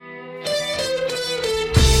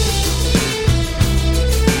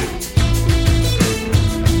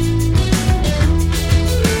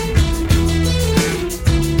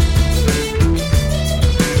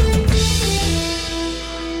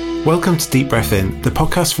Welcome to Deep Breath In, the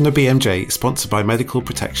podcast from the BMJ, sponsored by Medical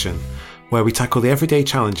Protection, where we tackle the everyday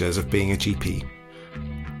challenges of being a GP.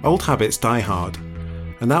 Old habits die hard,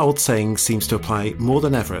 and that old saying seems to apply more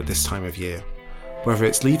than ever at this time of year. Whether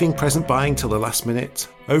it's leaving present buying till the last minute,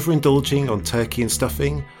 overindulging on turkey and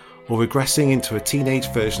stuffing, or regressing into a teenage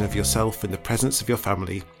version of yourself in the presence of your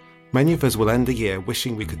family, many of us will end the year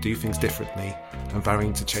wishing we could do things differently and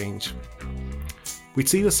vowing to change. We'd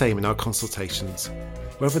see the same in our consultations,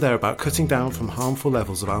 whether they're about cutting down from harmful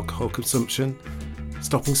levels of alcohol consumption,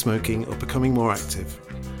 stopping smoking, or becoming more active.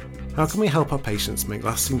 How can we help our patients make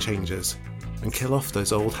lasting changes and kill off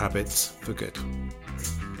those old habits for good?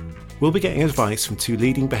 We'll be getting advice from two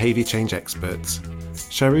leading behaviour change experts,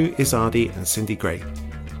 Shahroo Izadi and Cindy Gray.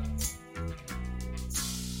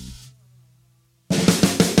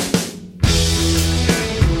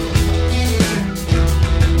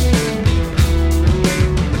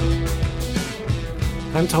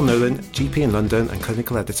 I'm Tom Nolan, GP in London and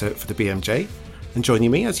clinical editor for the BMJ. And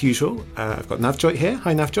joining me, as usual, I've got Navjoyt here.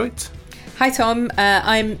 Hi, Navjoyt. Hi, Tom.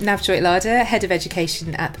 I'm Navjoyt Lada, Head of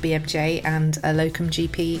Education at the BMJ and a locum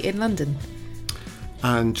GP in London.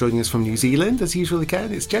 And joining us from New Zealand, as usual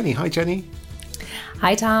again, it's Jenny. Hi, Jenny.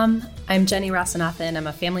 Hi, Tom. I'm Jenny Rasanathan. I'm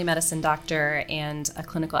a family medicine doctor and a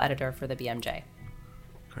clinical editor for the BMJ.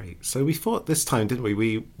 Great. So we thought this time, didn't we?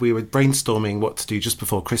 We were brainstorming what to do just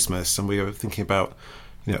before Christmas, and we were thinking about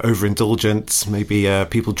overindulgence, maybe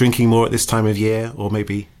people drinking more at this time of year, or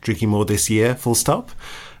maybe drinking more this year, full stop.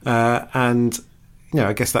 And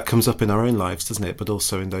I guess that comes up in our own lives, doesn't it? But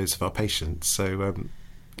also in those of our patients. So,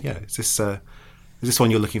 is this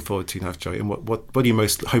one you're looking forward to, Navjoyt? And what are you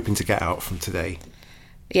most hoping to get out from today?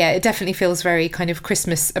 Yeah, it definitely feels very kind of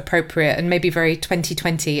Christmas appropriate and maybe very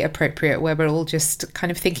 2020 appropriate, where we're all just kind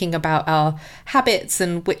of thinking about our habits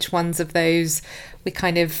and which ones of those we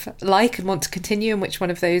kind of like and want to continue, and which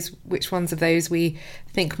ones of those we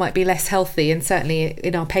think might be less healthy, and certainly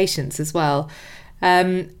in our patients as well.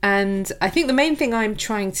 And I think the main thing I'm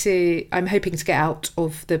hoping to get out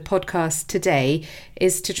of the podcast today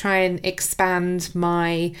is to try and expand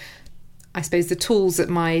the tools at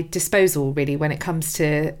my disposal, really, when it comes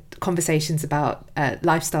to conversations about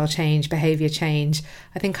lifestyle change, behaviour change.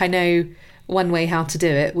 I think I know one way how to do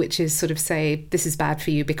it, which is sort of say, this is bad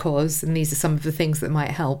for you because, and these are some of the things that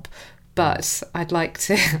might help. But I don't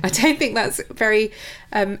think that's very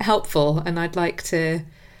helpful, and I'd like to,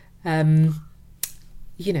 do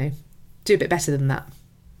a bit better than that.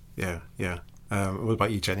 Yeah. What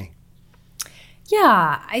about you, Jenny?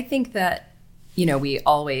 Yeah, I think that we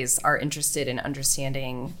always are interested in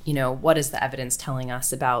understanding, what is the evidence telling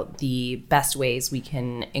us about the best ways we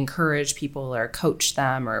can encourage people or coach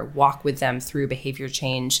them or walk with them through behavior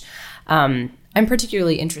change. I'm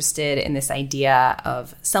particularly interested in this idea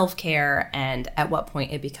of self-care and at what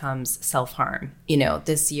point it becomes self-harm.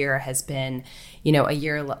 This year has been, a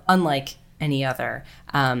year unlike any other.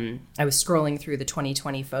 I was scrolling through the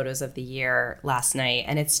 2020 photos of the year last night,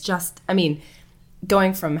 and it's just,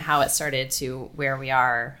 going from how it started to where we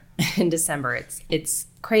are in December, it's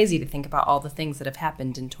crazy to think about all the things that have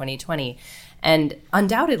happened in 2020. And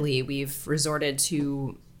undoubtedly, we've resorted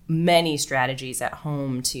to many strategies at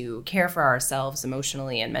home to care for ourselves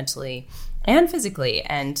emotionally and mentally and physically.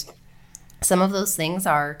 And some of those things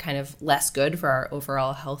are kind of less good for our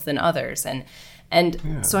overall health than others.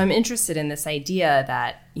 So I'm interested in this idea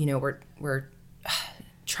that, we're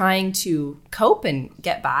trying to cope and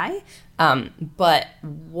get by. But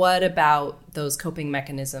what about those coping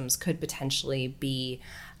mechanisms could potentially be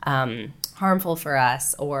harmful for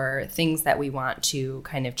us, or things that we want to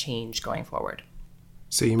kind of change going forward?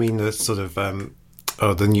 So you mean the sort of,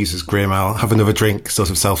 the news is grim, I'll have another drink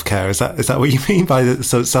sort of self-care. Is that what you mean by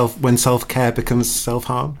when self-care becomes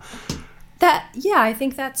self-harm? I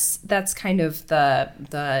think that's kind of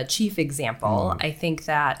the chief example. I think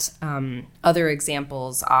that other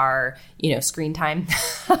examples are, screen time.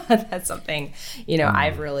 That's something,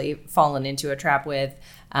 I've really fallen into a trap with.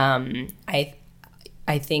 I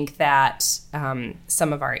think that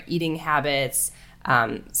some of our eating habits,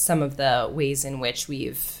 some of the ways in which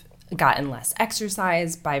we've gotten less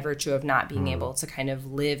exercise by virtue of not being able to kind of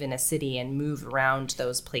live in a city and move around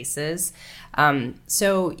those places. Again,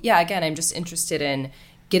 I'm just interested in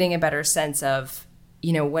getting a better sense of,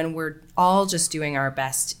 when we're all just doing our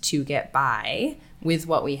best to get by with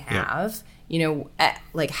what we have,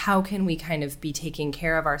 how can we kind of be taking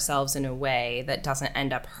care of ourselves in a way that doesn't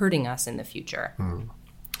end up hurting us in the future?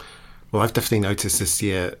 Well, I've definitely noticed this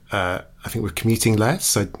year, I think we're commuting less,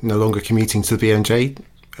 so no longer commuting to the BMJ.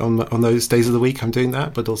 On those days of the week, I'm doing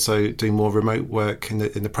that, but also doing more remote work in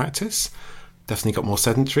the practice. Definitely got more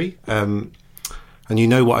sedentary. and you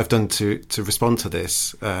know what I've done to respond to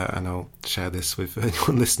this, and I'll share this with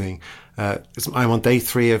anyone listening. I'm on day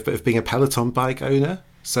 3 of being a Peloton bike owner.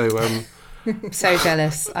 So so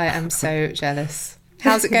jealous. I am so jealous.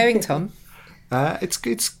 How's it going, Tom? It's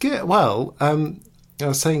good. Well, I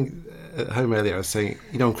was saying at home earlier, I was saying,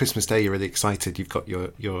 on Christmas Day you're really excited. You've got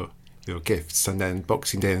your gifts, and then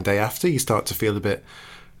Boxing Day and the day after you start to feel a bit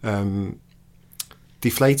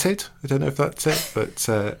deflated. I don't know if that's it, but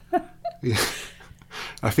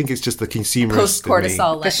I think it's just the consumerist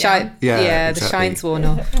post-cortisol letdown. The shine's worn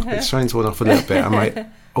off. The shine's worn off a little bit.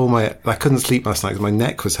 I couldn't sleep last night because my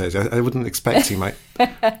neck was hurting. I wasn't expecting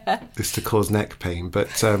this to cause neck pain, but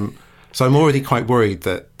so I'm already quite worried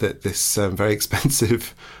that this very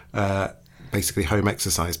expensive, basically home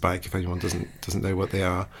exercise bike, if anyone doesn't know what they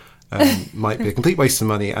are, might be a complete waste of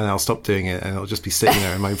money, and I'll stop doing it, and I'll just be sitting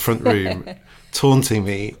there in my front room taunting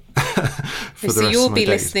me for the rest of my days. So you'll be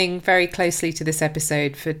listening very closely to this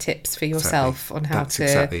episode for tips for yourself on how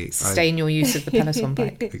to sustain your use of the Peloton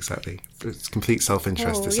bike. Exactly. It's complete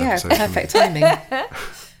self-interest, this episode. Perfect timing.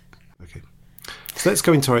 Okay. So let's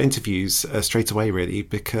go into our interviews straight away, really,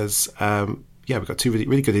 because we've got 2 really,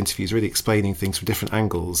 really good interviews, really explaining things from different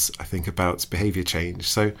angles, I think, about behaviour change.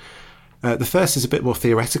 So the first is a bit more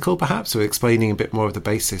theoretical, perhaps, so explaining a bit more of the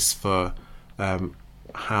basis for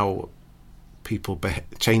how people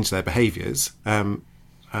change their behaviours. And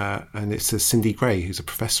it's Cindy Gray, who's a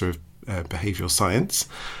professor of behavioural science.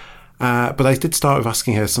 But I did start with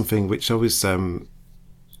asking her something which I always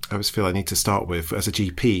feel I need to start with. As a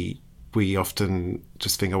GP, we often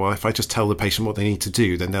just think, well, if I just tell the patient what they need to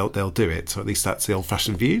do, then they'll do it. So at least that's the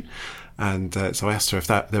old-fashioned view. And so I asked her if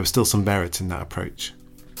there was still some merit in that approach.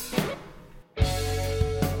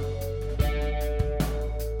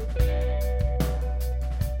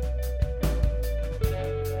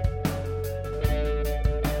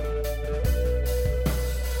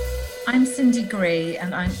 I'm Cindy Gray,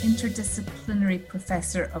 and I'm interdisciplinary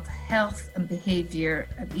professor of Health and Behaviour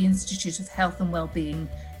at the Institute of Health and Wellbeing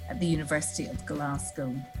at the University of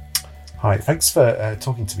Glasgow. Hi, thanks for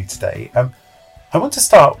talking to me today. I want to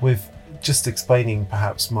start with just explaining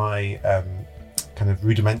perhaps my kind of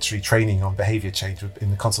rudimentary training on behaviour change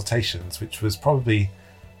in the consultations, which was probably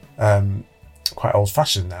quite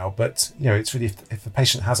old-fashioned now, but it's really if the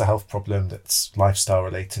patient has a health problem that's lifestyle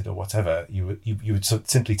related or whatever, you would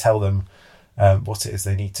simply tell them what it is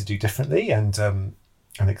they need to do differently, and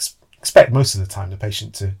expect most of the time the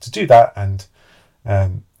patient to do that and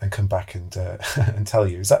come back and and tell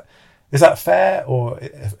you. Is that fair, or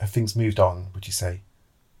have things moved on, would you say?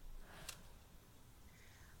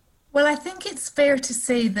 Well, I think it's fair to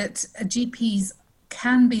say that GPs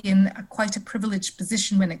can be in quite a privileged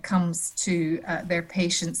position when it comes to their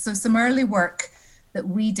patients. So some early work that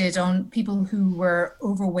we did on people who were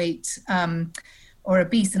overweight or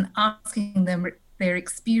obese, and asking them their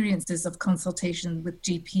experiences of consultation with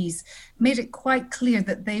GPs, made it quite clear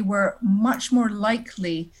that they were much more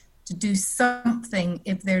likely to do something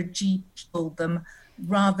if their GP told them,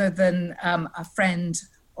 rather than a friend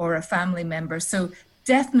or a family member. So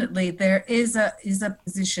definitely there is a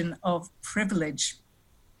position of privilege.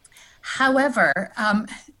 However,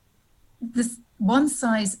 this one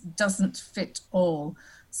size doesn't fit all.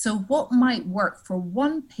 So what might work for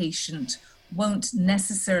one patient won't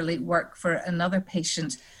necessarily work for another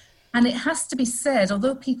patient. And it has to be said,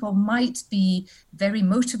 although people might be very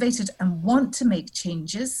motivated and want to make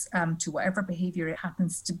changes to whatever behaviour it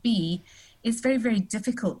happens to be, it's very, very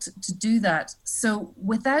difficult to do that. So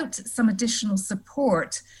without some additional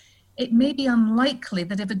support, it may be unlikely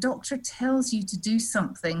that if a doctor tells you to do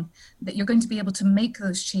something, that you're going to be able to make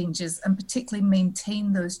those changes, and particularly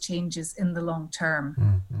maintain those changes in the long term.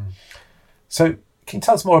 Mm-hmm. So can you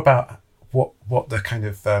tell us more about what the kind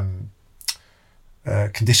of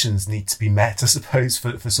conditions need to be met, I suppose,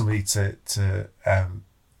 for somebody to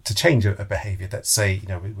change a behaviour? Let's say,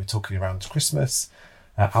 we're talking around Christmas,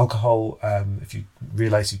 alcohol. If you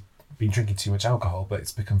realise you've been drinking too much alcohol, but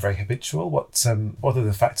it's become very habitual, what are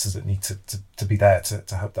the factors that need to be there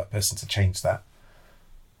to help that person to change that?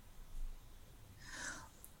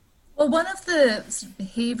 Well, one of the sort of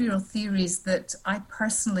behavioural theories that I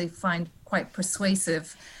personally find quite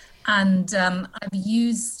persuasive, and I've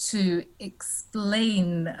used to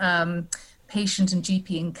explain patient and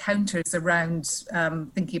GP encounters around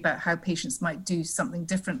thinking about how patients might do something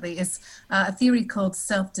differently, is a theory called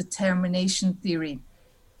self-determination theory,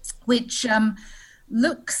 which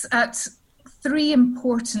looks at 3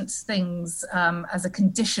 important things as a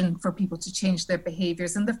condition for people to change their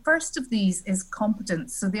behaviours. And the first of these is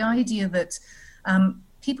competence. So the idea that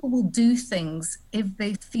people will do things if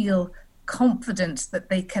they feel confident that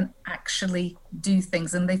they can actually do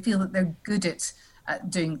things, and they feel that they're good at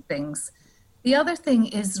doing things. The other thing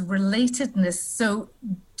is relatedness. So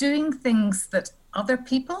doing things that other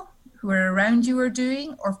people who are around you are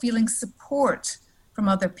doing, or feeling support from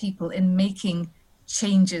other people in making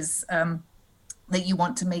changes that you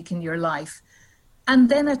want to make in your life. And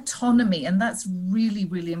then autonomy, and that's really,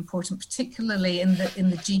 really important, particularly in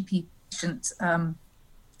the GP patient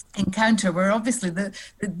encounter, where obviously the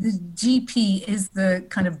GP is the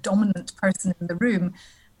kind of dominant person in the room.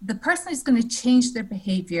 The person who's going to change their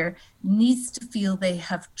behavior needs to feel they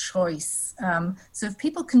have choice. So if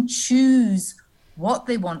people can choose what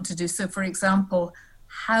they want to do, so for example,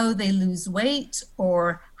 how they lose weight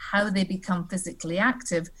or how they become physically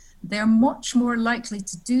active, they're much more likely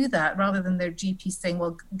to do that, rather than their GP saying,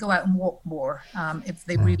 well, go out and walk more, if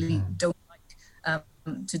they really don't like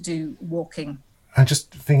to do walking. I'm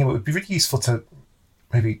just thinking it would be really useful to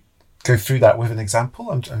maybe go through that with an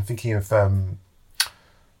example. I'm thinking of, well,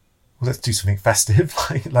 let's do something festive,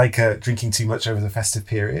 like drinking too much over the festive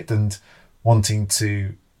period and wanting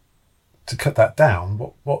to cut that down.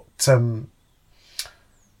 What can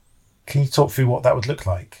you talk through what that would look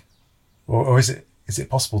like, or is it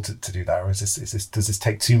possible to do that, or does this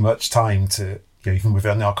take too much time to, even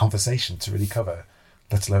within our conversation, to really cover,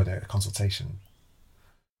 let alone a consultation?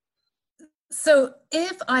 So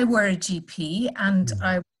if I were a GP and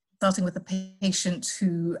I was starting with a patient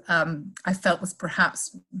who I felt was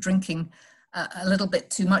perhaps drinking a little bit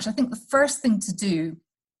too much, I think the first thing to do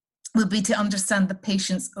would be to understand the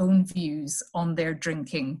patient's own views on their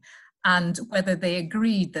drinking and whether they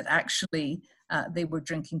agreed that actually they were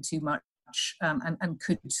drinking too much and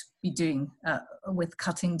could be doing with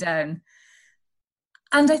cutting down.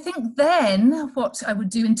 And I think then what I would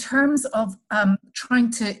do in terms of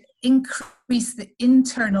trying to increase the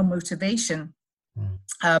internal motivation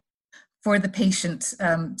for the patient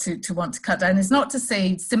to want to cut down is not to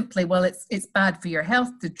say simply, well, it's bad for your health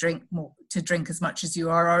to drink as much as you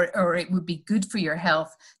are, or it would be good for your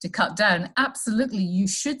health to cut down. Absolutely, you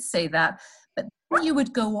should say that. But then you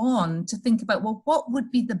would go on to think about, well, what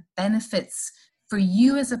would be the benefits for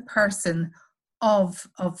you as a person of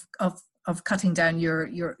cutting down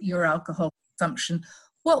your alcohol consumption?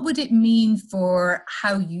 What would it mean for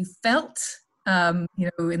how you felt, in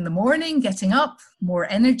the morning, getting up, more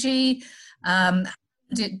energy? How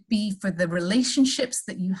would it be for the relationships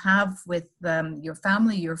that you have with your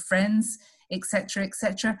family, your friends, etc.,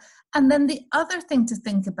 etc.? And then the other thing to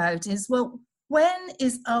think about is, well, when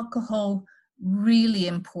is alcohol really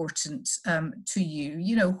important to you?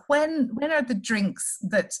 When are the drinks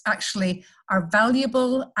that actually are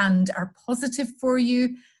valuable and are positive for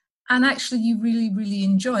you, and actually you really, really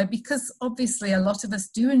enjoy? Because obviously a lot of us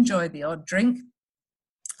do enjoy the odd drink.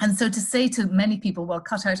 And so to say to many people, well,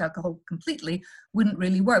 cut out alcohol completely wouldn't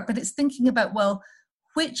really work. But it's thinking about, well,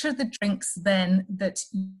 which are the drinks then that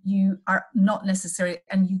you are not necessary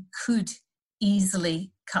and you could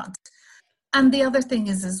easily cut? And the other thing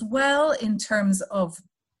is as well, in terms of,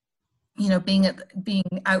 being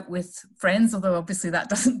out with friends, although obviously that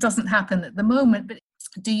doesn't happen at the moment, but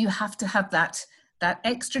do you have to have that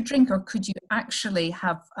extra drink, or could you actually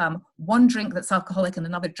have one drink that's alcoholic and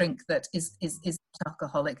another drink that is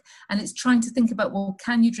alcoholic? And it's trying to think about, well,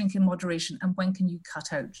 can you drink in moderation, and when can you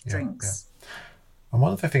cut out drinks? Yeah. And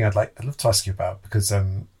one other thing I'd love to ask you about, because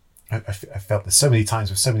I felt this so many times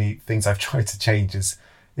with so many things I've tried to change, is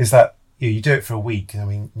that you do it for a week. I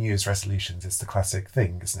mean, New Year's resolutions is the classic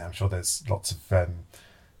thing, isn't it? I'm sure there's lots of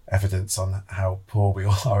evidence on how poor we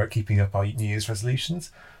all are at keeping up our New Year's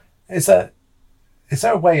resolutions. Is there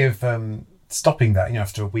a way of stopping that?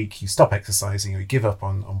 After a week you stop exercising, or you give up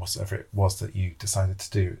on whatever it was that you decided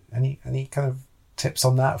to do. Any kind of tips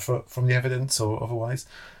on that from the evidence or otherwise?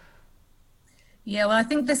 Yeah, well, I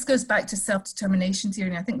think this goes back to self-determination theory,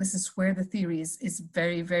 and I think this is where the theory is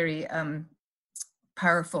very, very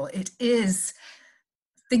powerful. It is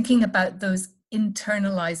thinking about those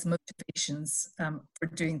internalized motivations for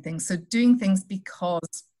doing things. So doing things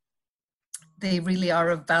because they really are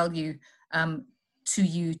of value to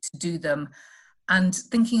you to do them, and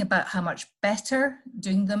thinking about how much better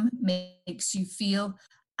doing them makes you feel,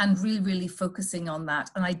 and really, really focusing on that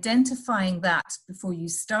and identifying that before you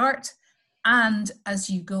start and as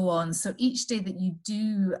you go on. So each day that you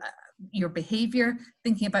do your behavior,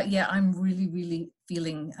 thinking about, I'm really, really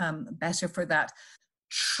feeling better for that.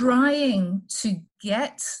 Trying to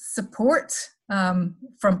get support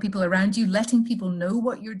from people around you, letting people know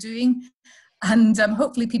what you're doing. And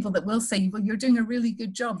hopefully people that will say, well, you're doing a really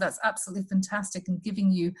good job, that's absolutely fantastic, and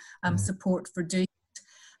giving you support for doing it.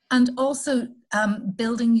 And also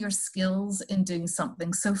building your skills in doing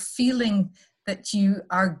something. So feeling that you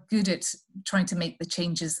are good at trying to make the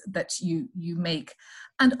changes that you make.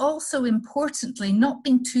 And also, importantly, not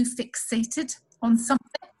being too fixated on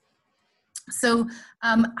something. So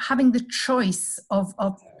having the choice of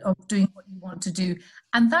doing what you want to do.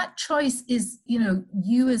 And that choice is,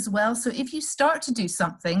 you as well. So if you start to do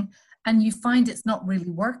something and you find it's not really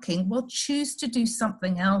working, well, choose to do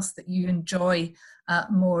something else that you enjoy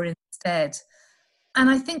more instead. And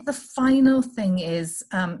I think the final thing is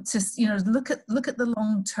to look at the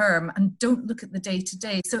long term and don't look at the day to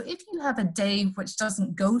day. So if you have a day which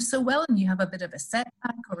doesn't go so well and you have a bit of a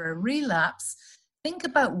setback or a relapse, think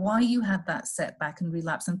about why you had that setback and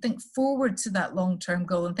relapse, and think forward to that long term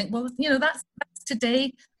goal and think, well, that's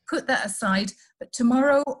today. Put that aside, but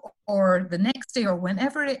tomorrow or the next day or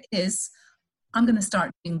whenever it is, I'm going to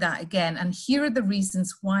start doing that again. And here are the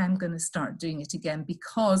reasons why I'm going to start doing it again,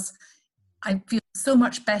 because I feel so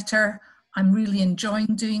much better. I'm really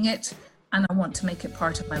enjoying doing it, and I want to make it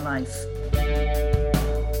part of my life.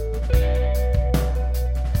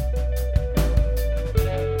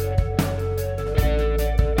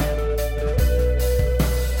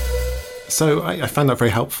 So I found that very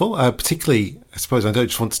helpful, particularly, I suppose I don't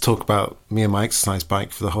just want to talk about me and my exercise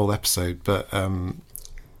bike for the whole episode, but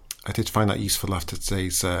I did find that useful after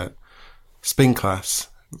today's spin class,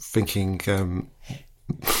 thinking,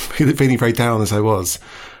 feeling very down as I was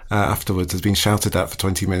afterwards, has been shouted at for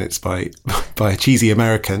 20 minutes by a cheesy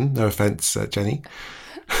American, no offence, Jenny.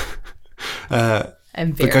 But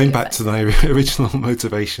going back to my original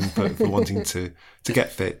motivation for wanting to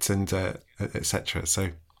get fit and etc. So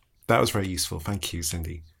that was very useful. Thank you,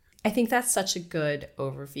 Cindy. I think that's such a good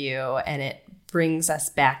overview, and it brings us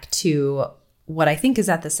back to what I think is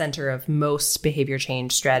at the center of most behavior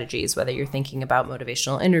change strategies, whether you're thinking about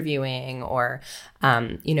motivational interviewing or,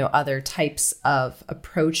 other types of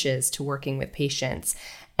approaches to working with patients.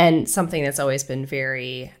 And something that's always been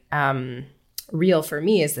very real for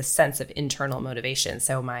me is the sense of internal motivation.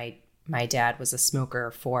 So my dad was a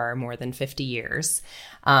smoker for more than 50 years.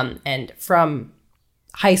 And from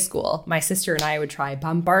high school, my sister and I would try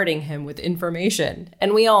bombarding him with information.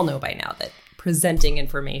 And we all know by now that presenting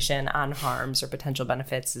information on harms or potential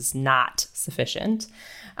benefits is not sufficient.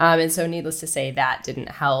 And so needless to say, that didn't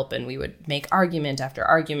help. And we would make argument after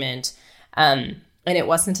argument. And it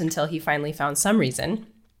wasn't until he finally found some reason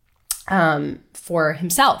for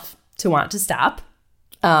himself to want to stop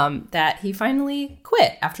that he finally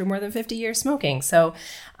quit after more than 50 years smoking. So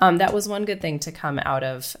that was one good thing to come out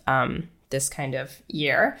of this kind of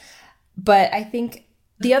year. But I think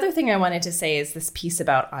the other thing I wanted to say is this piece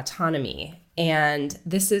about autonomy. And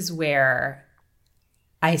this is where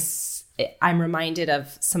I'm reminded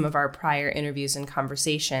of some of our prior interviews and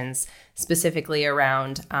conversations, specifically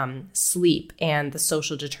around sleep and the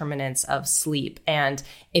social determinants of sleep. And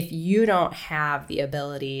if you don't have the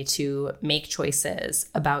ability to make choices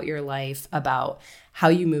about your life, about how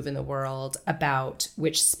you move in the world, about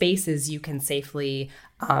which spaces you can safely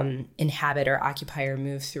inhabit or occupy or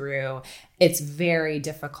move through, it's very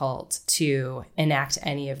difficult to enact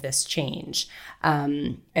any of this change.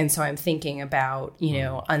 And so I'm thinking about,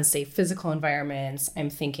 unsafe physical environments.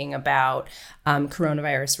 I'm thinking about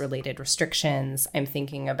coronavirus related restrictions. I'm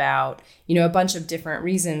thinking about, a bunch of different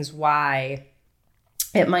reasons why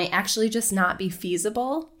it might actually just not be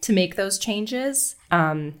feasible to make those changes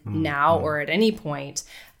now or at any point,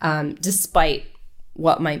 despite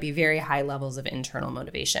what might be very high levels of internal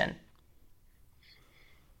motivation.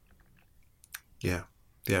 Yeah,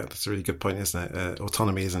 that's a really good point, isn't it?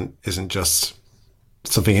 Autonomy isn't just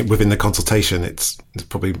something within the consultation. It's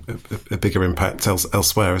probably a bigger impact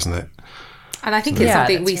elsewhere, isn't it? And I think it's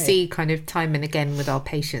something we see kind of time and again with our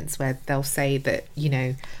patients, where they'll say that,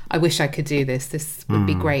 I wish I could do this. This would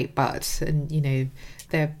be great, but, and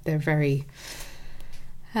they're very,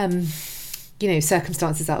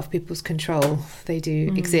 circumstances out of people's control. They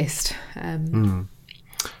do exist.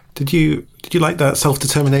 Did you like that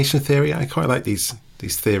self-determination theory? I quite like these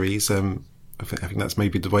theories. I think that's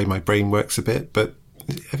maybe the way my brain works a bit, but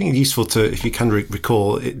I think it's useful to, if you can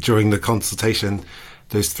recall it during the consultation,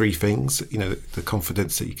 those three things, the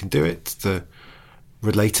confidence that you can do it, the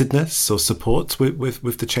relatedness or support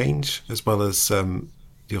with the change, as well as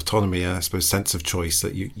the autonomy and I suppose sense of choice,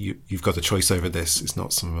 that you've got a choice over this. It's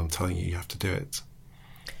not someone telling you have to do it.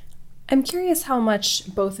 I'm curious how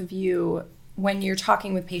much both of you, when you're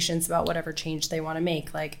talking with patients about whatever change they want to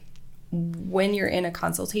make, like when you're in a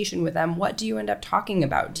consultation with them, what do you end up talking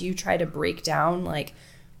about? Do you try to break down like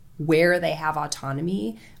where they have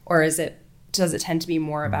autonomy, or does it tend to be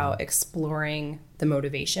more about exploring the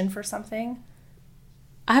motivation for something?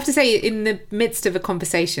 I have to say, in the midst of a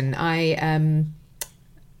conversation, I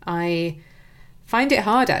find it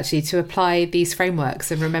hard actually to apply these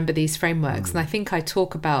frameworks and remember these frameworks. And I think I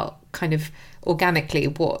talk about kind of organically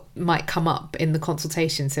what might come up in the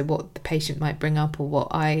consultation, so what the patient might bring up or what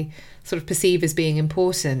I sort of perceive as being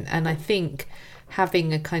important. And I think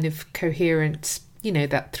having a kind of coherent,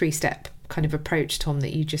 that 3-step kind of approach, Tom,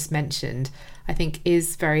 that you just mentioned, I think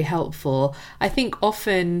is very helpful. I think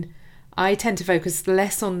often I tend to focus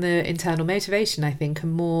less on the internal motivation, I think,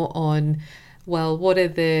 and more on, well, what are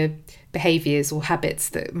the behaviours or habits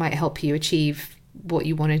that might help you achieve what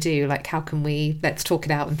you want to do? Like, how can let's talk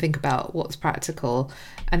it out and think about what's practical.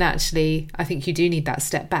 And actually, I think you do need that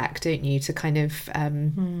step back, don't you, to kind of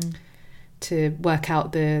to work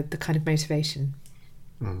out the kind of motivation.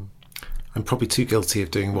 I'm probably too guilty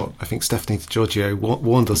of doing what I think Stephanie DiGiorgio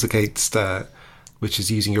warned us against, which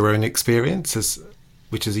is using your own experience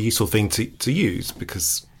which is a useful thing to use,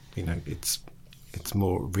 because it's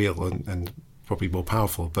more real and probably more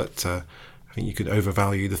powerful. But I think you could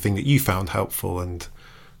overvalue the thing that you found helpful, and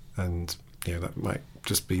that might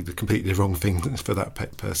just be the completely wrong thing for that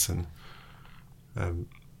person.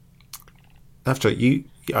 After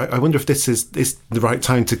I wonder if this is the right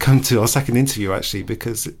time to come to our second interview, actually,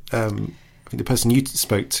 because I think the person you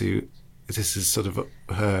spoke to, this is sort of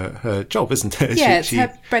her job, isn't it? Yeah, it's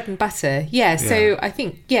her bread and butter. Yeah, so I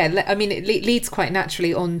think, it leads quite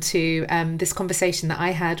naturally on to this conversation that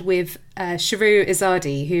I had with Shahroo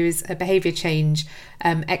Izadi, who is a behaviour change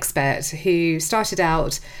expert who started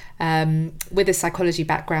out with a psychology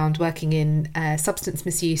background working in substance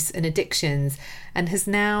misuse and addictions, and has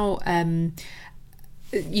now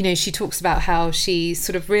she talks about how she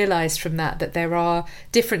sort of realised from that there are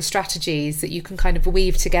different strategies that you can kind of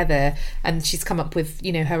weave together, and she's come up with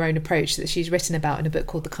her own approach that she's written about in a book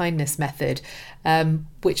called The Kindness Method,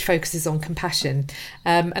 which focuses on compassion.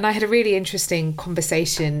 And I had a really interesting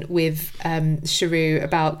conversation with Shahroo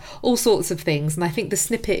about all sorts of things, and I think the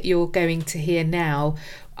snippet you're going to hear now,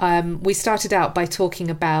 we started out by talking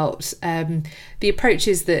about the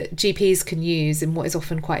approaches that GPs can use in what is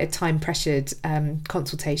often quite a time-pressured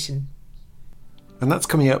consultation. And that's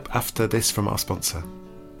coming up after this from our sponsor.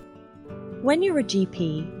 When you're a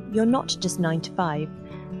GP, you're not just 9 to 5.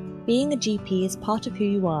 Being a GP is part of who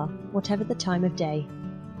you are, whatever the time of day.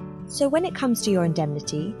 So when it comes to your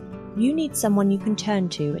indemnity, you need someone you can turn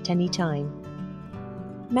to at any time.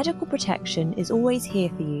 Medical protection is always here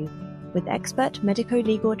for you, with expert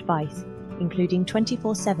medico-legal advice, including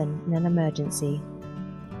 24/7 in an emergency.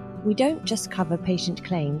 We don't just cover patient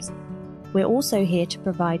claims, we're also here to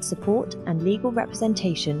provide support and legal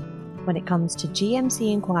representation when it comes to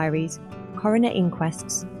GMC inquiries, coroner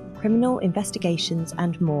inquests, criminal investigations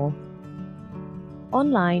and more.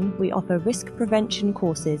 Online, we offer risk prevention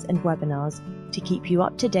courses and webinars to keep you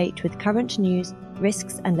up to date with current news,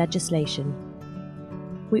 risks and legislation.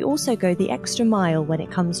 We also go the extra mile when it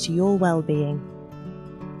comes to your well-being.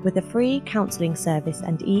 With a free counselling service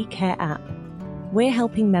and e-care app, we're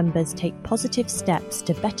helping members take positive steps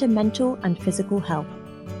to better mental and physical health.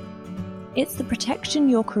 It's the protection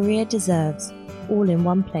your career deserves, all in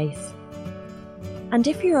one place. And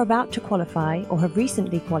if you're about to qualify or have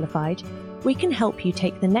recently qualified, we can help you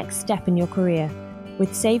take the next step in your career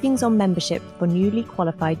with savings on membership for newly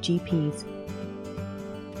qualified GPs.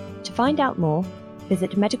 To find out more,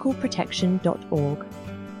 visit medicalprotection.org.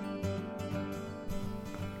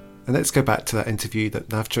 And let's go back to that interview that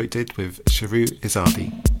Navjoy did with Shahroo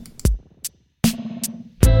Izadi.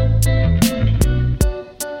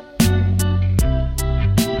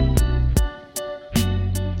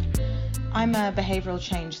 I'm a behavioural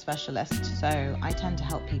change specialist, so I tend to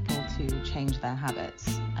help people to change their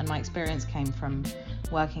habits. And my experience came from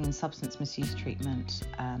working in substance misuse treatment.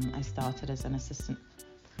 I started as an assistant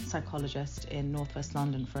psychologist in northwest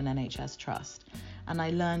London for an NHS trust, and I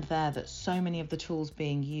learned there that so many of the tools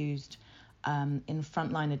being used in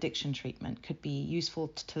frontline addiction treatment could be useful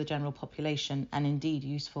to the general population, and indeed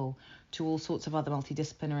useful to all sorts of other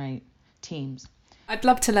multidisciplinary teams. I'd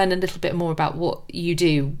love to learn a little bit more about what you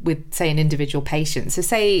do with, say, an individual patient. So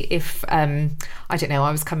say if, I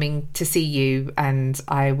was coming to see you and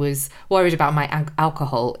I was worried about my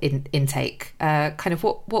alcohol intake, kind of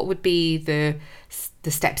what would be the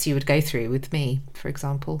steps you would go through with me, for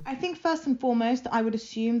example? I think first and foremost, I would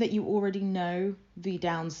assume that you already know the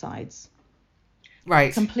downsides.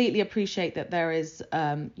 Right. Completely appreciate that there is,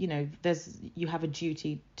 you have a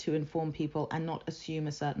duty to inform people and not assume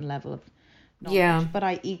a certain level of knowledge. Yeah. But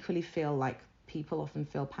I equally feel like people often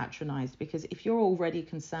feel patronized, because if you're already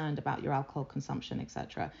concerned about your alcohol consumption,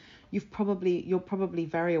 etc., you're probably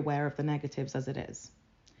very aware of the negatives as it is.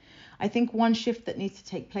 I think one shift that needs to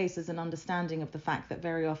take place is an understanding of the fact that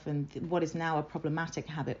very often what is now a problematic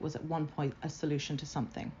habit was at one point a solution to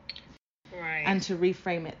something. Right. And to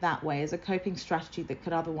reframe it that way as a coping strategy that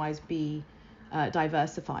could otherwise be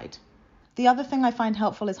diversified. The other thing I find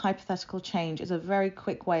helpful is hypothetical change is a very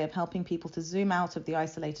quick way of helping people to zoom out of the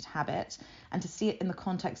isolated habit and to see it in the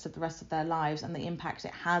context of the rest of their lives and the impact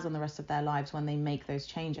it has on the rest of their lives when they make those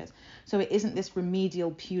changes. So it isn't this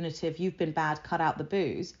remedial, punitive, you've been bad, cut out the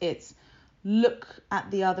booze. It's look at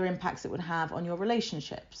the other impacts it would have on your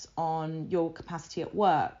relationships, on your capacity at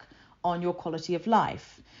work, on your quality of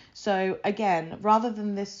life. So again, rather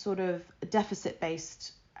than this sort of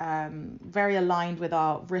deficit-based, very aligned with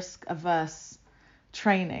our risk-averse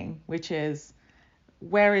training, which is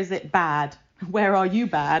where is it bad? Where are you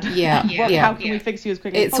bad? How can we fix you as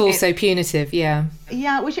quickly as possible? It's also punitive, yeah.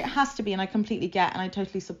 Yeah, which it has to be, and I completely get, and I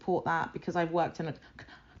totally support that because I've worked in a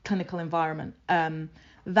clinical environment.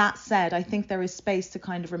 That said, I think there is space to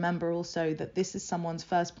kind of remember also that this is someone's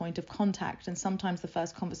first point of contact and sometimes the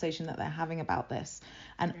first conversation that they're having about this.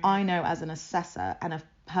 And I know as an assessor and a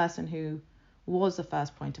person who was the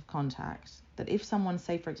first point of contact, that if someone,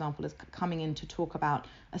 say, for example, is coming in to talk about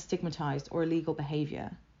a stigmatized or illegal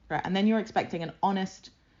behavior, right, and then you're expecting an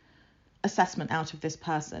honest assessment out of this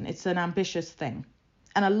person, it's an ambitious thing.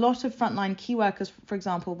 And a lot of frontline key workers, for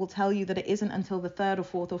example, will tell you that it isn't until the third or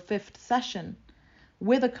fourth or fifth session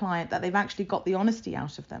with a client that they've actually got the honesty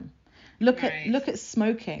out of them. Look at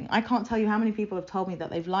smoking. I can't tell you how many people have told me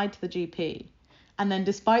that they've lied to the GP, and then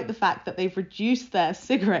despite the fact that they've reduced their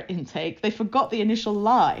cigarette intake, they forgot the initial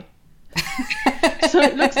lie. So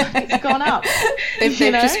it looks like it's gone up. They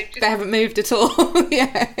haven't moved at all.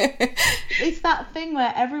 Yeah. It's that thing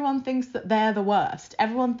where everyone thinks that they're the worst.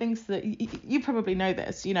 Everyone thinks that, you probably know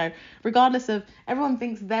this, regardless of, everyone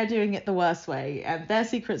thinks they're doing it the worst way and their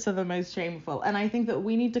secrets are the most shameful. And I think that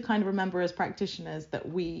we need to kind of remember as practitioners that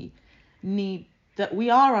we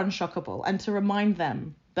are unshockable, and to remind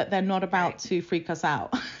them that they're not about to freak us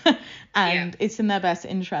out. And it's in their best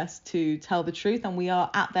interest to tell the truth, and we are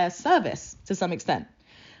at their service to some extent.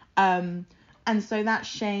 And so that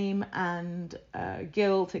shame and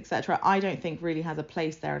guilt, etc., I don't think really has a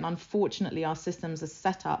place there. And unfortunately, our systems are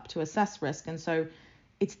set up to assess risk. And so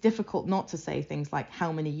it's difficult not to say things like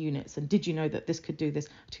how many units and did you know that this could do this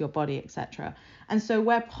to your body, etc. And so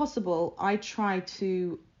where possible, I try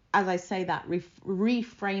to, as I say that,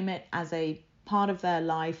 reframe it as a part of their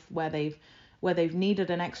life where they've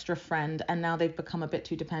needed an extra friend and now they've become a bit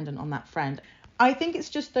too dependent on that friend. I think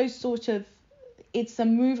it's just those sort of, it's a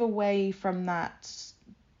move away from that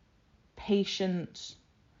patient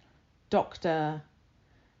doctor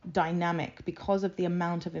dynamic because of the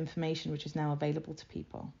amount of information which is now available to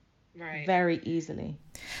people very easily.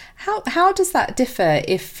 How does that differ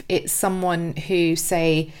if it's someone who,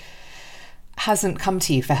 say, hasn't come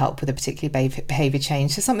to you for help with a particular behaviour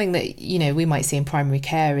change? So something that, we might see in primary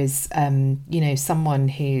care is, someone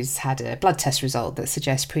who's had a blood test result that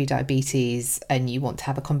suggests pre-diabetes, and you want to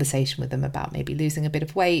have a conversation with them about maybe losing a bit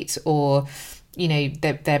of weight, or,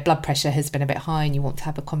 their blood pressure has been a bit high and you want to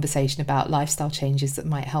have a conversation about lifestyle changes that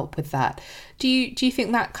might help with that. Do you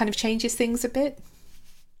think that kind of changes things a bit?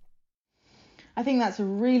 I think that's a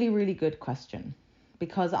really, really good question.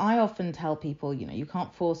 Because I often tell people, you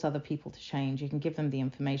can't force other people to change. You can give them the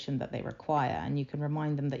information that they require, and you can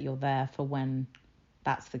remind them that you're there for when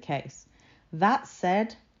that's the case. That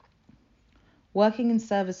said, working in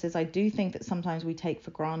services, I do think that sometimes we take for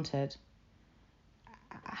granted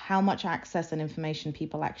how much access and information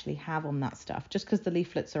people actually have on that stuff. Just because the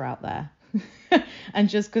leaflets are out there and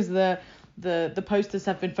just because the posters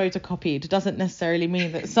have been photocopied doesn't necessarily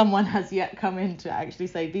mean that someone has yet come in to actually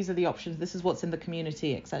say these are the options, this is what's in the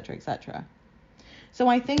community, etc., etc. So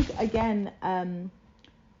I think again,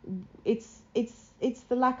 it's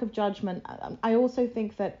the lack of judgment. I also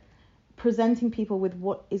think that presenting people with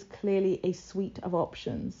what is clearly a suite of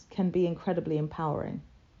options can be incredibly empowering,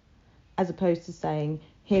 as opposed to saying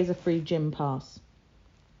here's a free gym pass.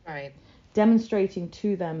 Right. Demonstrating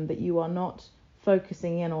to them that you are not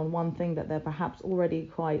focusing in on one thing that they're perhaps already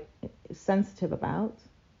quite sensitive about,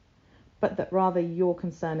 but that rather your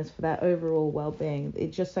concern is for their overall well-being.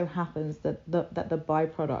 It just so happens that the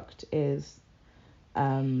byproduct is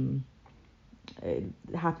it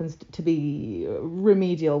happens to be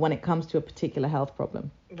remedial when it comes to a particular health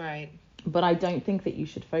problem. Right. But I don't think that you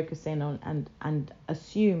should focus in on and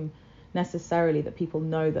assume necessarily that people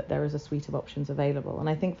know that there is a suite of options available. And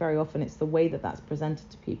I think very often it's the way that that's presented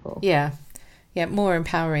to people. Yeah, more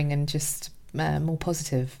empowering and just more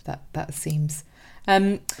positive, that seems.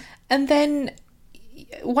 And then,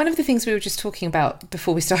 one of the things we were just talking about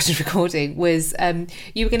before we started recording was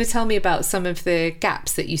you were going to tell me about some of the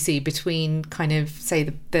gaps that you see between kind of,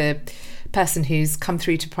 say, the person who's come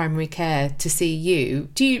through to primary care to see you.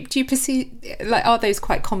 Do you perceive, like, are those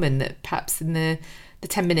quite common, that perhaps in the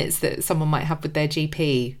 10 minutes that someone might have with their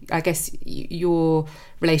GP, I guess your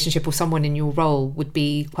relationship or someone in your role would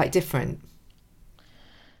be quite different?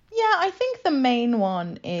 Yeah, I think the main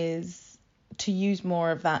one is to use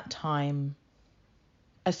more of that time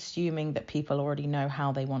assuming that people already know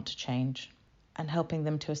how they want to change and helping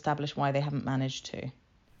them to establish why they haven't managed to.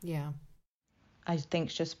 Yeah. I think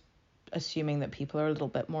just assuming that people are a little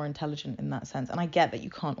bit more intelligent in that sense. And I get that you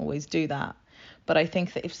can't always do that. But I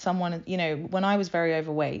think that if someone, you know, when I was very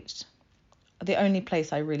overweight, the only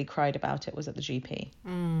place I really cried about it was at the GP.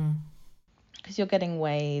 Because you're getting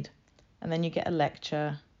weighed and then you get a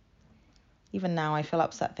lecture. Even now I feel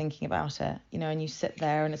upset thinking about it, you know, and you sit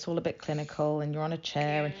there and it's all a bit clinical and you're on a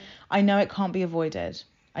chair. And I know it can't be avoided.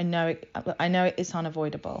 I know it is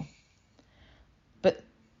unavoidable. But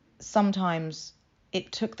sometimes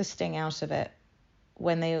it took the sting out of it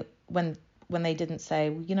when they didn't say,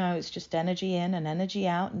 well, you know, it's just energy in and energy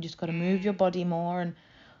out and you just got to move your body more. And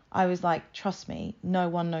I was like, trust me, no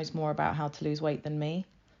one knows more about how to lose weight than me.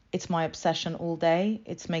 It's my obsession all day.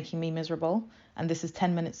 It's making me miserable. And this is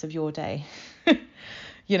 10 minutes of your day.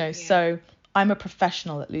 You know, so I'm a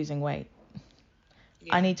professional at losing weight.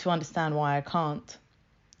 I need to understand why I can't.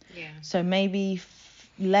 So maybe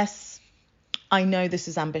less, I know this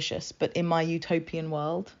is ambitious, but in my utopian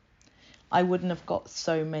world, I wouldn't have got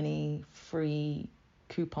so many free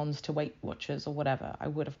coupons to Weight Watchers or whatever. I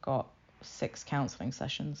would have got 6 counselling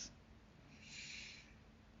sessions.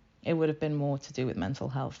 It would have been more to do with mental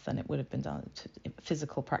health than it would have been done to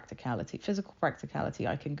physical practicality. Physical practicality,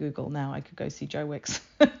 I can Google now. I could go see Joe Wicks.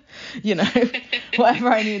 You know, whatever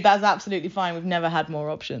I need, that's absolutely fine. We've never had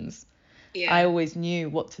more options. I always knew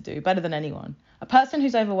what to do better than anyone. A person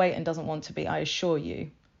who's overweight and doesn't want to be, I assure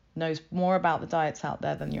you, knows more about the diets out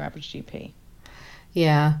there than your average GP.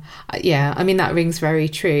 Yeah. I mean, that rings very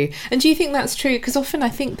true. And do you think that's true? Because often I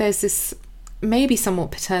think there's this maybe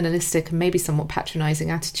somewhat paternalistic and maybe somewhat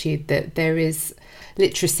patronising attitude that there is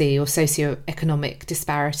literacy or socioeconomic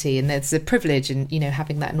disparity, and there's a privilege in, you know,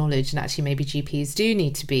 having that knowledge, and actually maybe GPs do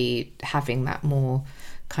need to be having that more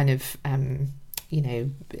kind of you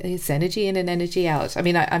know, it's energy in and energy out. I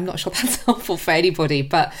mean, I'm not sure that's helpful for anybody,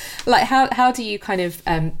 but like how do you kind of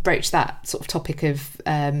broach that sort of topic of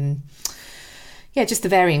just the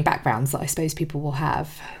varying backgrounds that I suppose people will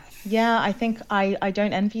have? Yeah, I think I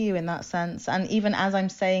don't envy you in that sense. And even as I'm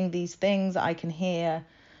saying these things, I can hear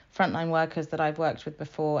frontline workers that I've worked with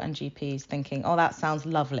before and GPs thinking, oh, that sounds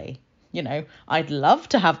lovely. You know, I'd love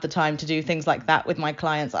to have the time to do things like that with my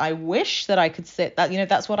clients. I wish that I could sit that, you know,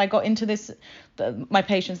 that's what I got into this, my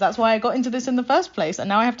patients, that's why I got into this in the first place. And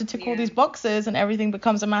now I have to tick all these boxes and everything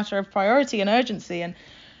becomes a matter of priority and urgency. And,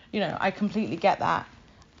 you know, I completely get that.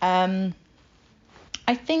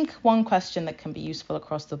 I think one question that can be useful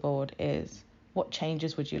across the board is, what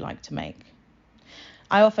changes would you like to make?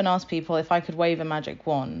 I often ask people, if I could wave a magic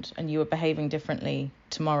wand and you were behaving differently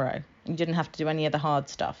tomorrow, and you didn't have to do any of the hard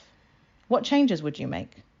stuff, what changes would you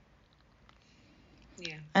make?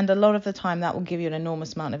 And a lot of the time that will give you an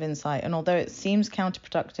enormous amount of insight. And although it seems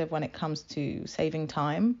counterproductive when it comes to saving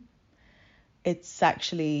time, it's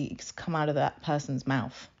come out of that person's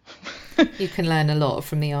mouth. You can learn a lot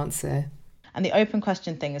from the answer. And the open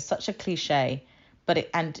question thing is such a cliche, but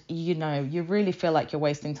you know, you really feel like you're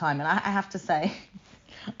wasting time. And I have to say,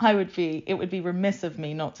 it would be remiss of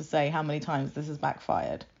me not to say how many times this has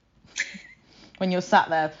backfired. When you're sat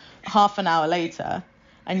there half an hour later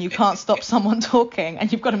and you can't stop someone talking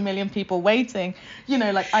and you've got a million people waiting, you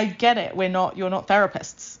know, like, I get it. You're not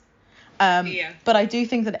therapists. But I do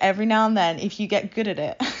think that every now and then, if you get good at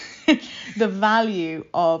it, the value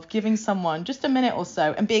of giving someone just a minute or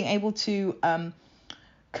so and being able to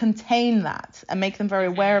contain that and make them very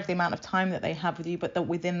aware of the amount of time that they have with you, but that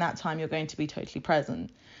within that time you're going to be totally present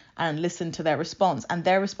and listen to their response, and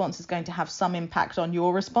their response is going to have some impact on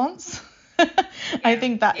your response. I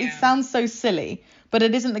think that it sounds so silly, but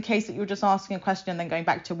it isn't the case that you're just asking a question and then going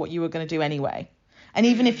back to what you were going to do anyway. And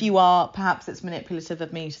even if you are, perhaps it's manipulative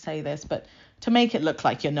of me to say this, but to make it look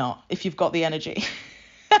like you're not, if you've got the energy.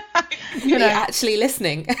 You know, actually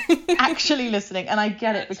listening. And I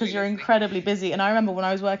get it, because you're incredibly busy. And I remember when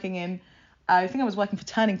I was working I think I was working for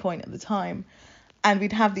Turning Point at the time, and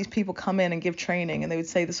we'd have these people come in and give training, and they would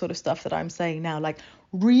say the sort of stuff that I'm saying now, like,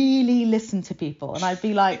 really listen to people. And I'd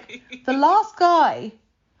be like, the last guy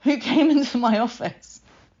who came into my office,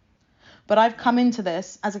 but I've come into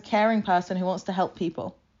this as a caring person who wants to help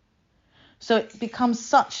people. So it becomes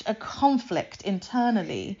such a conflict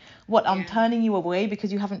internally. I'm turning you away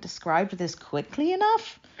because you haven't described this quickly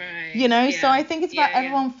enough. Right. So I think it's about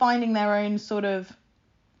everyone finding their own sort of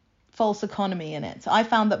false economy in it. I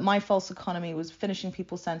found that my false economy was finishing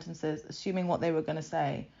people's sentences, assuming what they were going to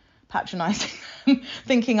say, patronizing them,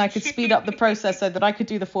 thinking I could speed up the process so that I could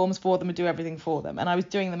do the forms for them and do everything for them. And I was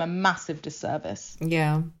doing them a massive disservice.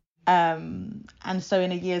 Yeah. And so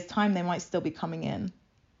in a year's time, they might still be coming in.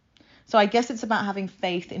 So I guess it's about having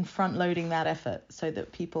faith in front loading that effort so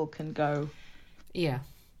that people can go. Yeah.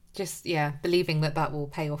 Just, believing that will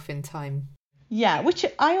pay off in time. Yeah, which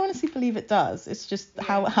I honestly believe it does. It's just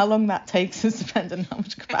how long that takes is dependent on how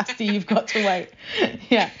much capacity you've got to wait.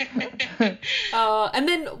 Yeah. And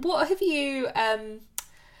then what have you,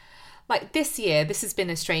 like this year, this has been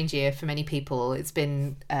a strange year for many people. It's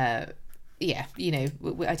been, I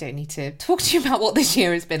don't need to talk to you about what this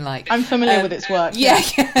year has been like. I'm familiar with its work. Yeah,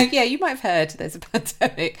 you might have heard there's a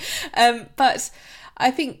pandemic. But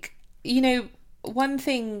I think, one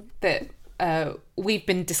thing that we've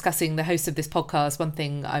been discussing, the host of this podcast, one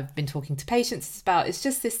thing I've been talking to patients about is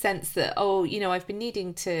just this sense that, I've been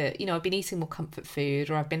needing to, I've been eating more comfort food,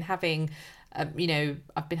 or I've been having,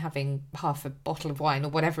 half a bottle of wine or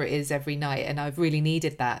whatever it is every night, and I've really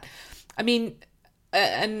needed that. I mean,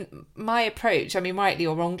 and my approach, rightly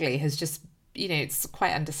or wrongly, has just, it's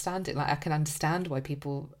quite understanding. Like, I can understand why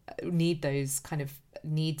people need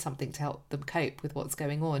something to help them cope with what's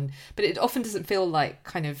going on, but it often doesn't feel like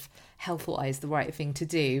kind of health-wise the right thing to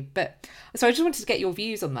do. But so I just wanted to get your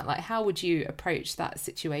views on that. Like, how would you approach that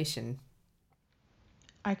situation?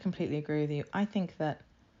 I completely agree with you. I think that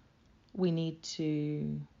we need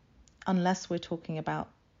to, unless we're talking about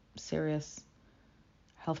serious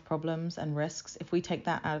health problems and risks, if we take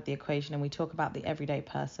that out of the equation and we talk about the everyday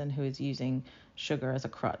person who is using sugar as a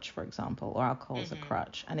crutch, for example, or alcohol as a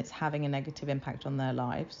crutch, and it's having a negative impact on their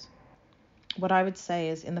lives, what I would say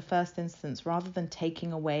is, in the first instance, rather than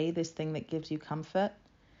taking away this thing that gives you comfort,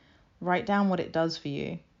 write down what it does for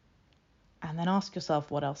you, and then ask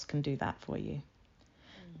yourself what else can do that for you.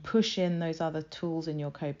 Push in those other tools in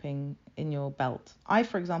your coping, in your belt.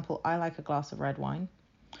 For example, I like a glass of red wine.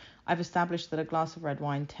 I've established that a glass of red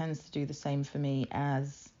wine tends to do the same for me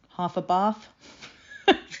as half a bath.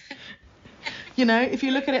 If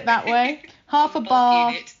you look at it that way, half a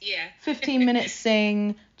bath, 15 minutes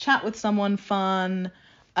sing, chat with someone fun,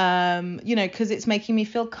 because it's making me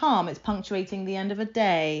feel calm. It's punctuating the end of a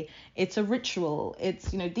day. It's a ritual. It's,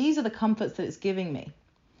 these are the comforts that it's giving me.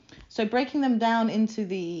 So breaking them down into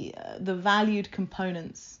the valued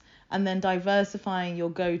components and then diversifying your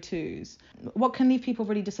go-tos. What can leave people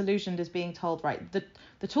really disillusioned is being told, right,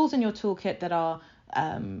 the tools in your toolkit that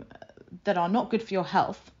are not good for your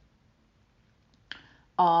health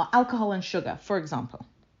are alcohol and sugar, for example.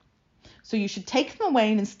 So you should take them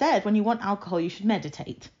away, and instead, when you want alcohol, you should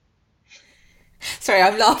meditate. Sorry,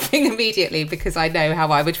 I'm laughing immediately because I know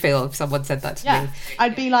how I would feel if someone said that to me.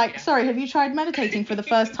 I'd be like, sorry, have you tried meditating for the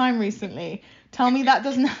first time recently? Tell me that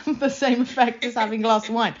doesn't have the same effect as having a glass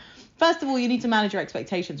of wine. First of all, you need to manage your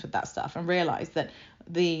expectations with that stuff and realize that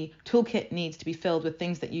the toolkit needs to be filled with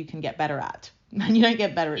things that you can get better at. And you don't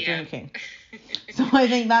get better at drinking. So I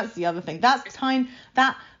think that's the other thing. That's time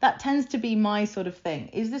that tends to be my sort of thing.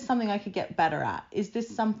 Is this something I could get better at? Is this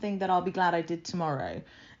something that I'll be glad I did tomorrow?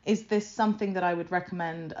 Is this something that I would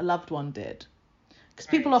recommend a loved one did? Because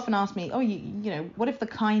people often ask me, what if the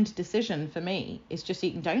kind decision for me is just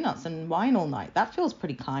eating donuts and wine all night? That feels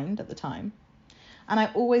pretty kind at the time. And I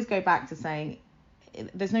always go back to saying,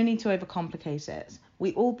 there's no need to overcomplicate it.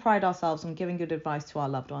 We all pride ourselves on giving good advice to our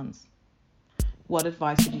loved ones. What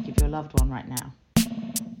advice would you give your loved one right now?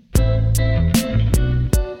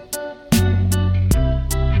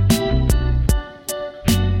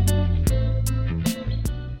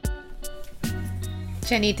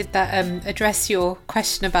 Jenny, did that address your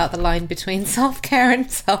question about the line between self-care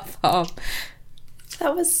and self-harm?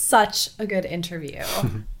 That was such a good interview.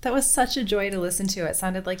 That was such a joy to listen to. It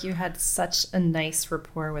sounded like you had such a nice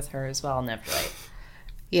rapport with her as well, Neverlight.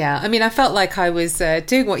 Yeah, I felt like I was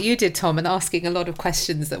doing what you did, Tom, and asking a lot of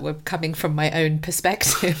questions that were coming from my own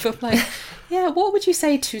perspective of like, what would you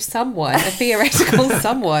say to someone, a theoretical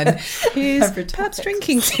someone who's perhaps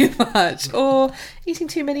drinking too much or eating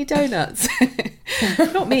too many donuts?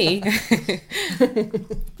 Not me.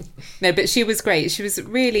 No, but she was great. She was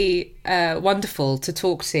really wonderful to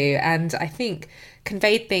talk to, and I think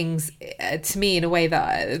conveyed things to me in a way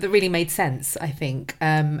that really made sense, I think,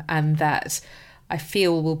 and that I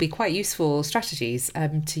feel will be quite useful strategies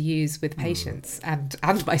to use with patients and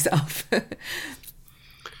myself.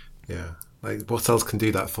 Yeah, like what else can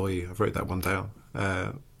do that for you? I've wrote that one down.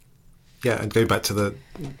 and going back to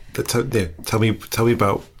tell me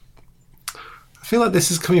about. I feel like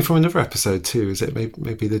this is coming from another episode too. Is it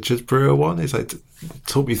maybe the Judge Brewer one? Is like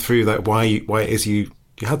talk me through like why it is you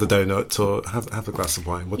have the donut or have a glass of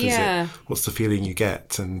wine. What is it? What's the feeling you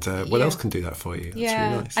get, and what else can do that for you? That's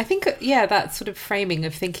really nice. I think that sort of framing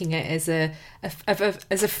of thinking it as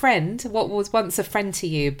a friend, what was once a friend to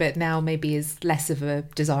you, but now maybe is less of a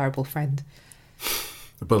desirable friend.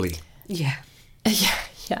 A bully. Yeah,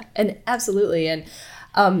 and absolutely, and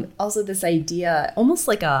also this idea, almost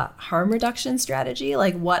like a harm reduction strategy,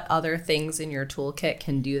 like what other things in your toolkit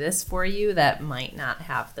can do this for you that might not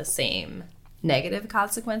have the same negative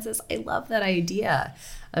consequences. I love that idea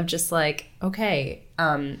of just like, okay,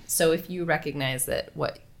 so if you recognize that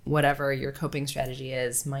whatever your coping strategy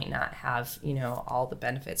is might not have, all the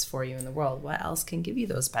benefits for you in the world, what else can give you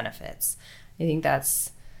those benefits? I think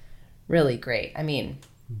that's really great. I mean,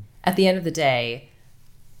 at the end of the day,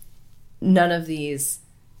 none of these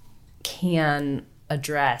can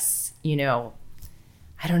address, I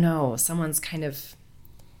don't know, someone's kind of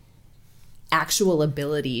actual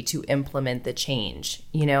ability to implement the change.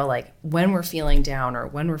 Like when we're feeling down or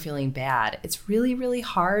when we're feeling bad, it's really, really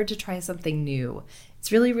hard to try something new.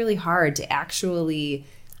 It's really, really hard to actually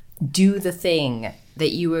do the thing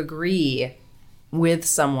that you agree with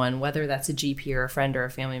someone, whether that's a GP or a friend or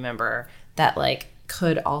a family member, that like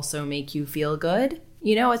could also make you feel good.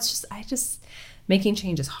 It's just making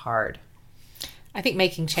change is hard. I think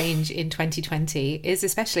making change in 2020 is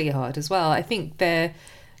especially hard as well. I think there's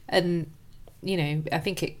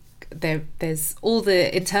all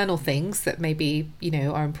the internal things that maybe,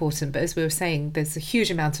 are important. But as we were saying, there's a huge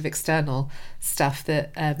amount of external stuff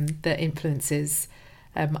that influences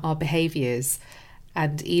our behaviours.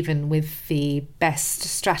 And even with the best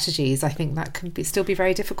strategies, I think that can still be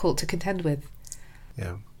very difficult to contend with.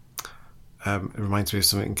 Yeah. It reminds me of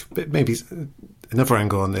something, maybe another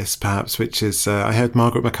angle on this, perhaps, which is I heard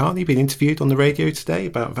Margaret McCartney being interviewed on the radio today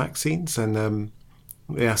about vaccines, and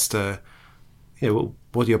they asked her,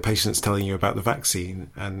 what are your patients telling you about the vaccine?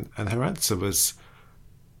 And her answer was,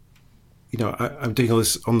 I'm doing all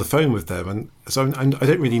this on the phone with them, and so I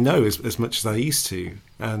don't really know as much as I used to,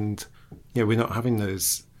 and we're not having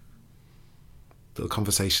those little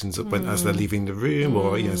conversations as they're leaving the room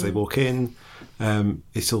or as they walk in.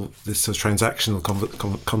 It's all this sort of transactional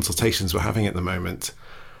consultations we're having at the moment.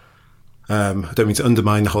 I don't mean to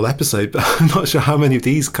undermine the whole episode, but I'm not sure how many of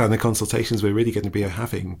these kind of consultations we're really going to be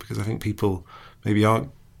having, because I think people maybe we're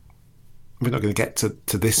not going to get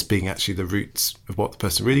to this being actually the roots of what the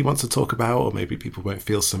person really wants to talk about, or maybe people won't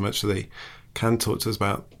feel so much that they can talk to us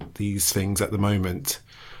about these things at the moment.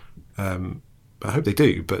 I hope they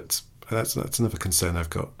do, but that's another concern I've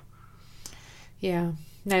got. Yeah,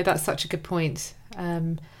 no, that's such a good point.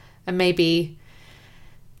 And maybe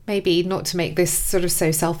not to make this sort of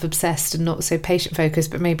so self-obsessed and not so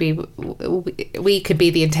patient-focused, but maybe we could be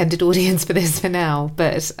the intended audience for this for now.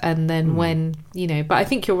 But I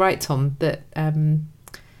think you're right, Tom, that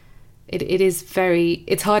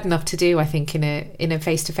it's hard enough to do, I think, in a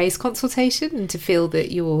face-to-face consultation, and to feel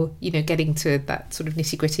that you're getting to that sort of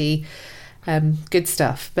nitty-gritty good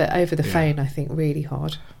stuff. But over the phone, I think really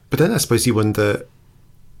hard. But then I suppose you wonder,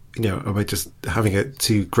 am I just having a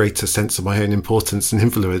too great a sense of my own importance and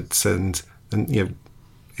influence? And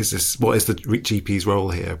what is the GP's role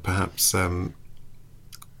here? Perhaps, do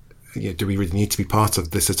we really need to be part of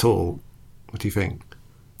this at all? What do you think?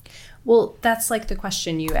 Well, that's like the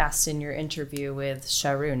question you asked in your interview with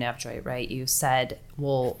Shahroo Izadi, right? You said,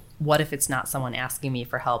 well, what if it's not someone asking me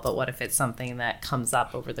for help, but what if it's something that comes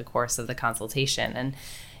up over the course of the consultation? And,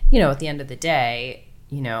 at the end of the day,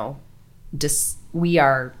 we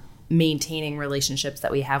are maintaining relationships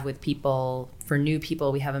that we have with people. For new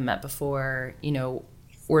people we haven't met before,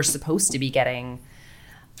 we're supposed to be getting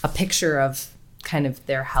a picture of kind of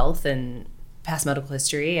their health and past medical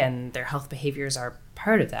history, and their health behaviors are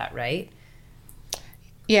part of that, right?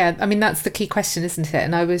 Yeah, I mean, that's the key question, isn't it?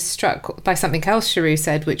 And I was struck by something else Shahroo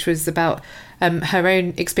said, which was about her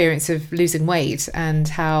own experience of losing weight, and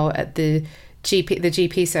how at the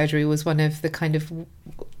GP surgery was one of the kind of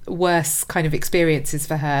worse kind of experiences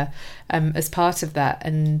for her as part of that.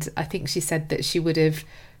 And I think she said that she would have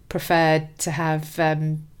preferred to have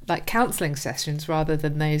like counselling sessions rather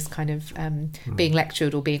than those kind of being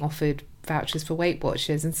lectured or being offered vouchers for Weight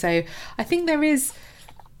Watchers. And so I think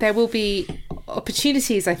there will be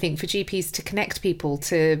opportunities, I think, for GPs to connect people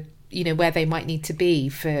to, where they might need to be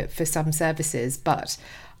for some services. But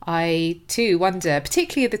I too wonder,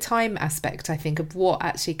 particularly the time aspect, I think, of what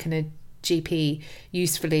actually can a GP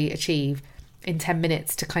usefully achieve in 10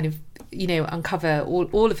 minutes to kind of, uncover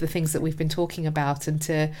all of the things that we've been talking about, and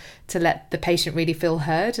to let the patient really feel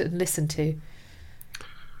heard and listened to.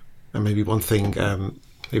 And maybe one thing,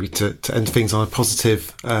 maybe to end things on a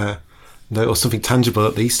positive note, or something tangible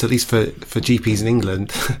at least for GPs in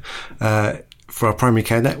England, for our primary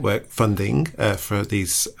care network funding for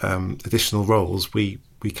these additional roles, we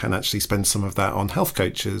can actually spend some of that on health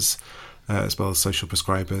coaches as well as social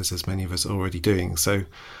prescribers, as many of us are already doing. So,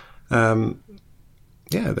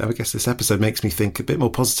 I guess this episode makes me think a bit more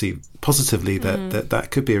positively that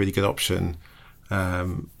could be a really good option.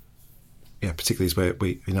 Particularly as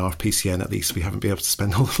we in our PCN, at least, we haven't been able to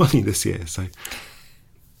spend all the money this year. So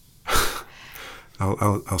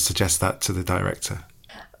I'll suggest that to the director.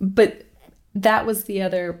 But that was the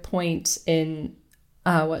other point in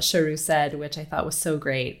what Shahroo said, which I thought was so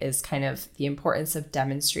great, is kind of the importance of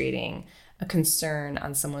demonstrating a concern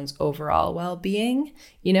on someone's overall well-being,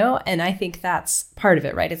 and I think that's part of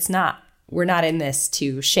it, right? We're not in this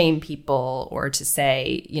to shame people or to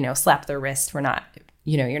say, slap their wrist. We're not,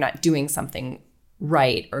 you're not doing something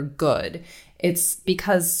right or good. It's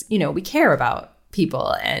because, we care about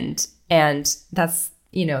people, and that's,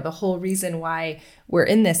 the whole reason why we're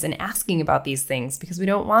in this and asking about these things, because we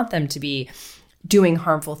don't want them to be doing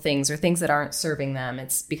harmful things or things that aren't serving them.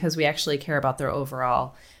 It's because we actually care about their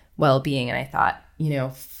overall well-being. And I thought,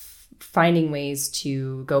 finding ways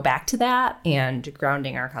to go back to that and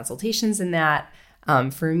grounding our consultations in that,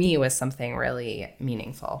 for me, was something really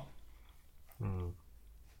meaningful.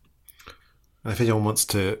 If anyone wants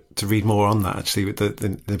to read more on that, actually, with the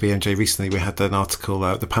BMJ recently, we had an article,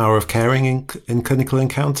 The Power of Caring in Clinical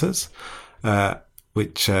Encounters,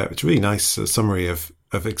 which really nice summary of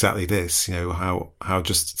exactly this, how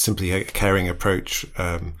just simply a caring approach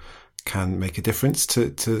can make a difference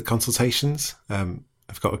to consultations.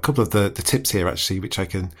 I've got a couple of the tips here, actually, which I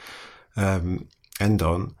can end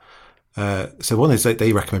on. So one is that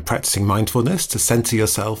they recommend practicing mindfulness to center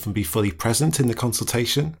yourself and be fully present in the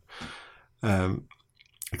consultation.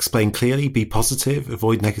 Explain clearly, be positive,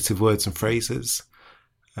 avoid negative words and phrases,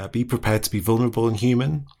 be prepared to be vulnerable and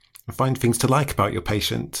human, and find things to like about your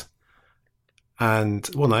patient. And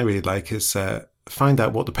one I really like is find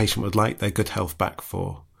out what the patient would like their good health back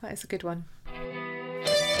for. That is a good one.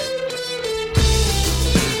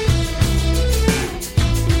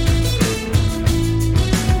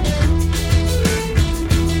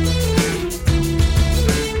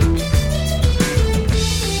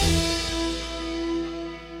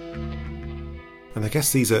 And I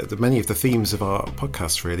guess these are many of the themes of our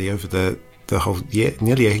podcast, really, over the whole year.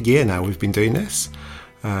 Nearly a year now we've been doing this.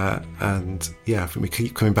 And I think we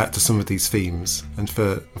keep coming back to some of these themes. And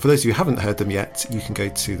for those of you who haven't heard them yet, you can go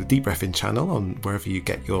to the Deep Breath In channel on wherever you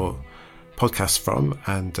get your podcasts from,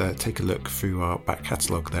 and take a look through our back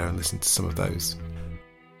catalogue there and listen to some of those.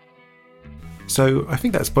 So I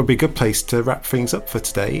think that's probably a good place to wrap things up for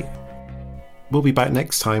today. We'll be back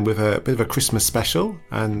next time with a bit of a Christmas special,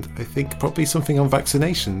 and I think probably something on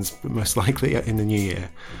vaccinations, most likely in the new year.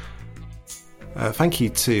 Thank you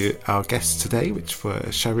to our guests today, which were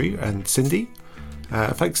Shahroo and Cindy.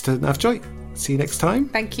 Thanks to Navjoy. See you next time.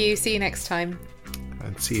 Thank you. See you next time.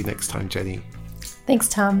 And see you next time, Jenny. Thanks,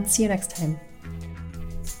 Tom. See you next time.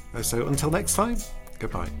 So until next time,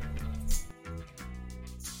 goodbye.